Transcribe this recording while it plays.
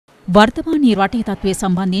වර්තමානයේ රටේ තත්ත්වය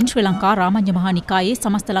සම්බන්ධයෙන් ශ්‍රී ලංකා රාමඤ්ඤ මහා නිකායේ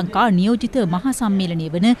සමස්ත ලංකා නියෝජිත මහා සම්මේලනය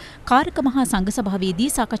වන කාරක මහා සංඝ සභාවේදී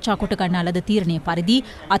සාකච්ඡා කොට ගන්නා ලද තීරණය පරිදි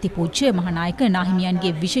අතිපූජ්‍ය මහානායක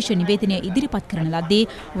නාහිමියන්ගේ විශේෂ නිවේදනය ඉදිරිපත් කරන ලද්දේ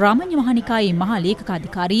රාමඤ්ඤ මහා නිකායේ මහා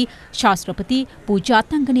ලේකකාධිකාරී ශාස්ත්‍රපති පූජ්‍ය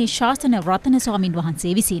අත්අංගනේ ශාසන රතන ස්වාමින්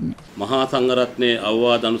වහන්සේ විසින් මහා සංඝරත්නයේ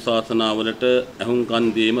අවවාද අනුශාසනාවලට ඇහුම්කන්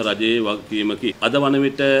දීම රජයේ වගකීමකි. අද වන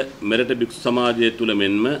විට මෙරට භික්ෂු සමාජය තුල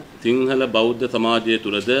මෙන්ම සිංහල බෞද්ධ සමාජය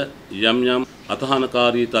තුලද යම් යම්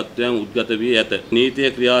අතහනකාරී තත්ත්වයන් උද්ගත වී ඇත. නීතිය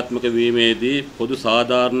ක්‍රියාත්මක වීමේදී පොදු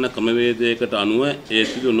සාධාරණ ක්‍රමවේදයකට අනුව ඒ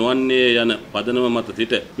සිදු නොවන්නේ යන පදනම මත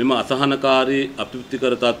සිට මෙම අසහනකාරී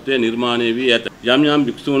අප්‍රීතිකර තත්ත්වය නිර්මාණය වී ඇත. යම් යම්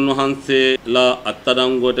භික්ෂුන් වහන්සේලා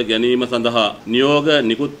අත්අඩංගුවට ගැනීම සඳහා නියෝග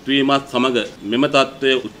නිකුත් වීමත් සමග මෙම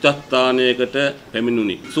තත්ත්වය උච්චස්ථානයකට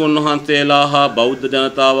පැමිණුණි. භික්ෂුන් වහන්සේලා හා බෞද්ධ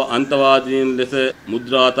ජනතාව අන්තවාදීන් ලෙස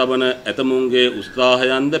මුද්‍රා තබන ඇතමුන්ගේ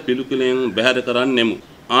උත්සාහයන්ද පිළිකුලෙන් බැහැර කරන්නෙමු.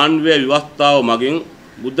 ආණ්ඩුවේ ව්‍යවස්ථාව මගින්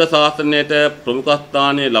බුද්ධ ශාසනයට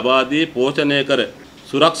ප්‍රමුඛස්ථානය ලබා දී පෝෂණය කර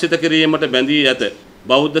සුරක්ෂිත කිරීමට බැඳී ඇත.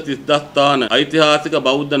 බෞද්ධ තිස්දස්ථාන, ඓතිහාසික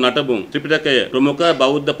බෞද්ධ නටබුන්, ත්‍රිපිටකය, ප්‍රමුඛ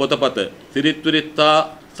බෞද්ධ පොතපත, සිරිත් විරිත්තා,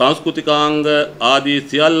 සංස්කෘතිකාංග ආදී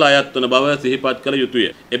සියල්ල අයත් වන බව සිහිපත් කළ යුතුය.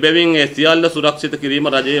 එබැවින් ඒ සියල්ල සුරක්ෂිත කිරීම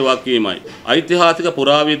රජයේ වගකීමයි. ඓතිහාසික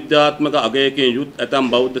පුරාවිද්‍යාත්මක අගයකින් යුත් ඇතැම්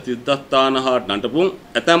බෞද්ධ සිද්ධාස්ථාන හා නටබුන්,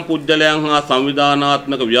 ඇතැම් පුජ්‍යලයන් හා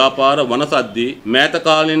සංවිධානාත්මක ව්‍යාපාර වනසද්දී මෑත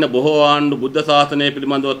කාලීන බොහෝ ආණ්ඩු බුද්ධ ශාසනය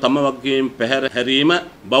පිළිබඳව තම වගකීම් පැහැර හැරීම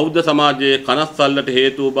බෞද්ධ සමාජයේ කනස්සල්ලට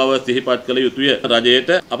හේතු බව සිහිපත් කළ යුතුය. රජයට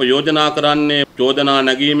අප යෝජනා කරන්නේ චෝදනා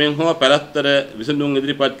නැගීමෙන් හෝ පැලස්තර විසඳුම්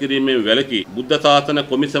ඉදිරිපත් කිරීමෙන් වැළකී බුද්ධ ශාසන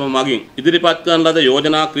කොමිසම මගින් ඉදිරිපත් කරන ලද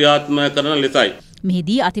යෝජනා ක්‍රියාත්මක කරන ලෙසයි.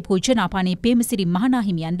 මෙහිදී අතිපූජ්‍ය නාපානේ ප්‍රේමසිරි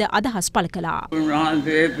මහානාහිමියන්ද අදහස් පළ කළා.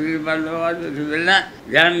 උන්වහන්සේ පිළිබඳව තිබෙන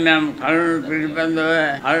යම් යම් කරුණු පිළිබඳව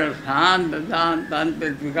අර සාන්තයන්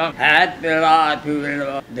ටිකක් ඈත් වෙලා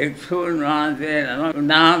තිබෙනවා. භික්ෂුන් වහන්සේ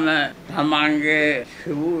නම තමන්ගේ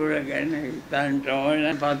ශූර ගැන හිතන්ට ඕන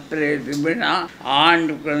පත්‍රයේ තිබෙන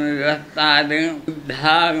ආණ්ඩු ක්‍රම ව්‍යවස්ථාවෙන්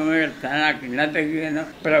උද්ධාගමට තැනක් නැත කියන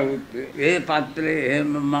ප්‍රවෘත්ති. ඒ පත්‍රයේ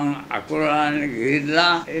එහෙම මං අකුරාන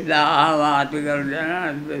ගිහිල්ලා එදා ආවාති කරු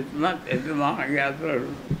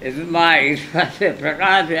එතුමා ඉස්පස්සේ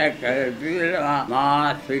ප්‍රකාශයක් කළා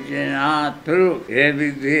මා සිටිනා තුරු ඒ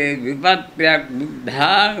විදිහේ විපත්යක්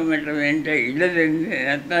බුද්ධාගමට වෙන්න ඉඩ දෙන්නේ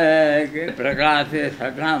නැත ප්‍රකාශය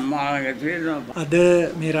සටහන් මාර්ග තියෙනවා. අද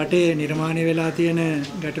මේ රටේ නිර්මාණය වෙලා තියෙන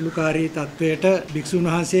ගැටලුකාරී තත්වයට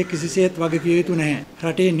භික්ෂුන් වහන්සේ කිසිසේත් වගකිය යුතු නැහැ.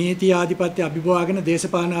 රටේ නීති ආධිපත්‍ය අභිභවාගෙන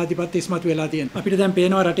දේශපාලන ආධිපත්‍ය ඉස්මතු වෙලා තියෙනවා. අපිට දැන්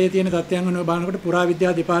පේනවා රටේ තියෙන තත්ත්වයන් වෙනව බලනකොට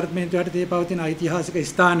පුරාවිද්‍යා දෙපාර්තමේන්තුව යටතේ පවතින ඓතිහාසික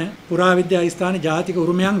ස්ථාන, පුරාවිද්‍යා ස්ථාන, ජාතික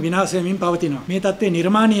උරුමයන් විනාශ වෙමින් පවතිනවා. මේ තත්ත්වය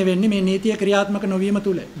නිර්මාණය වෙන්නේ මේ නීතිය ක්‍රියාත්මක නොවීම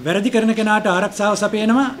තුල. වැරදි කරන කෙනාට ආරක්ෂාව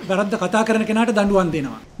සපයනවා, වැරද්ද කතා කරන කෙනාට දඬුවම්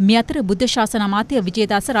දෙනවා. මේ අතර බුද්ධ ශාසන අමාත්‍ය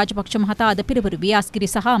විජේදාස රාජපක්ෂ මහතා අද පෙරවරු ව්‍යාස්ගිරි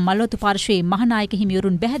සහ මල්වතු පාර්ශ්වයේ මහානායක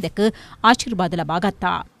හිමිවරුන් බැහැදක ආශිර්වාද ලබා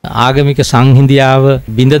ගත්තා. ආගමික සංහිඳියාව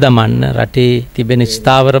බිඳ දමන්න, රටේ තිබෙන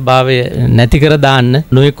ස්ථාවරභාවය නැති කර දාන්න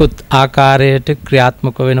නොයෙකුත් ආකාරයට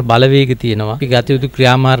ක්‍රියාත්මක වෙන බලවේග තියෙනවා. අපි ගත යුතු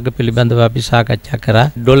ක්‍රියාමාර්ග පිළිබඳව අපි සාකච්ඡා කරා.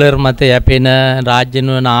 ඩොලර් මත යැපෙන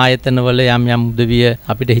රාජ්‍යනුවන ආයතනවල යම් යම් උදවිය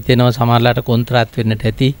අපිට හිතෙනවා සමහරලාට කොන්ත්‍රාත් වෙන්නට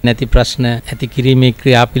ඇති. නැති ප්‍රශ්න ඇති කිරීමේ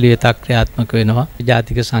ක්‍රියාපිළිවෙතක් ක්‍රියාත්මක වෙනවා.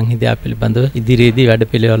 ජාතික සංහිඳියාව පිළිබඳව ඉදිරියේදී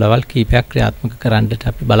වැඩපිළිවෙළවල් කීපයක් ක්‍රියාත්මක කරන්නට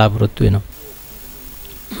අපි බලාපොරොත්තු වෙනවා.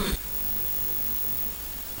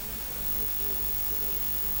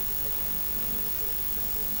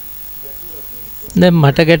 දැන්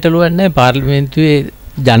මට ගැටලුවක් නැහැ. පාර්ලිමේන්තුවේ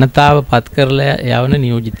ජනතාව පත් කරලා යවන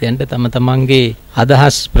නියෝජිතයන්ට තම තමන්ගේ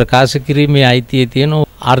අදහස් ප්‍රකාශ කිරීමේ අයිතිය තියෙන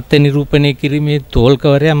අර්ථ නිරූපණය කිරීමේ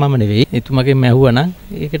තෝල්කවරයා මම නෙවෙයි. එතුමගෙන් මැහුවා නම්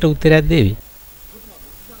ඒකට උත්තරයක් දෙවි.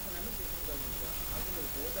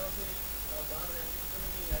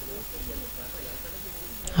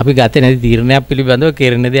 අපි ගත්තේ නැති තීරණයක් පිළිබඳව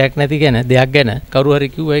කෙරෙන දෙයක් නැති දෙයක් ගැන කවුරු හරි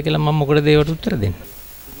කිව්වයි කියලා මම මොකටද ඒවට උත්තර දෙන්නේ?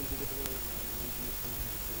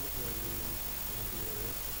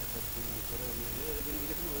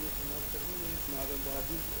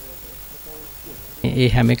 ඒ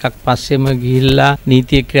හැම එකක් පස්සෙම ගිහිල්ලා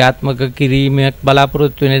නීතිය ක්‍රියාත්මක කිරීමක්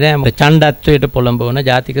බලාපොරොත්තු වෙන්නේ නැහැ. ඡණ්ඩත්වයට පොළඹවන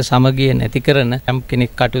ජාතික සමගිය නැති කරන යම්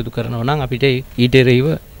කෙනෙක් කටයුතු කරනවා නම් අපිට ඊට එරෙහිව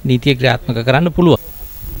නීතිය ක්‍රියාත්මක කරන්න පුළුවන්.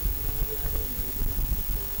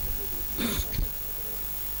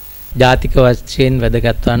 ජාතික වශයෙන්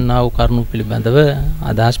වැදගත් වන්නා වූ කරුණු පිළිබඳව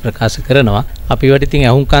අදහස් ප්‍රකාශ කරනවා. අපි වට ඉතින්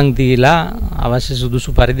අහුම්කම් දීලා අවශ්‍ය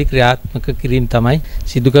සුදුසු පරිදි ක්‍රියාත්මක කිරීම තමයි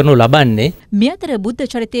සිදු කරනු ලබන්නේ. මේ අතර බුද්ධ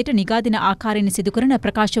චරිතයට නිගාදින ආකාරයෙන් සිදු කරන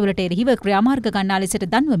ප්‍රකාශවලට එරෙහිව ක්‍රියාමාර්ග ගන්නා ලෙසට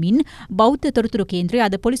දන්වමින් බෞද්ධ තොරතුරු කේන්ද්‍රය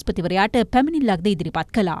අද පොලිස්පතිවරයාට පැමිණිල්ලක්ද ඉදිරිපත්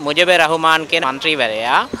කළා. මුජබේ රහුමාන් කියන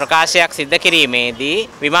මන්ත්‍රීවරයා ප්‍රකාශයක් සිද්ධ කිරීමේදී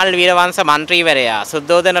විමල් වීරවංශ මන්ත්‍රීවරයා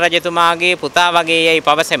සුද්ධෝදන රජතුමාගේ පුතා වගේ යයි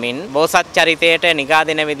පවසමින් බෝසත් චරිතයට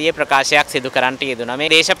නිගාදින විදියේ ප්‍රකාශයක් සිදු කරන්නට යෙදුණා.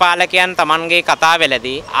 මේ දේශපාලකයන් තමන්ගේ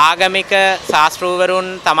කතාවලදී ආගමික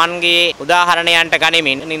ශාස්ත්‍රූවරුන් තමන්ගේ උදාහරණයන්ට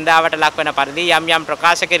ගනිමින් නින්දාවට ලක්වන පරිදි යම් යම්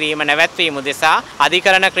ප්‍රකාශ කිරීම නැවැත්වීම උදෙසා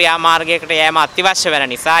අධිකරණ ක්‍රියාමාර්ගයකට යෑම අත්‍යවශ්‍ය වෙන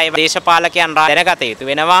නිසා ඒ දේශපාලකයන් දැනගත යුතු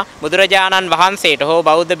වෙනවා. බුදුරජාණන් වහන්සේට හෝ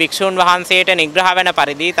බෞද්ධ භික්ෂූන් වහන්සේට නිග්‍රහ වෙන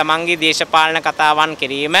පරිදි තමන්ගේ දේශපාලන කතාවන්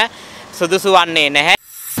කිරීම සුදුසු වන්නේ නැහැ.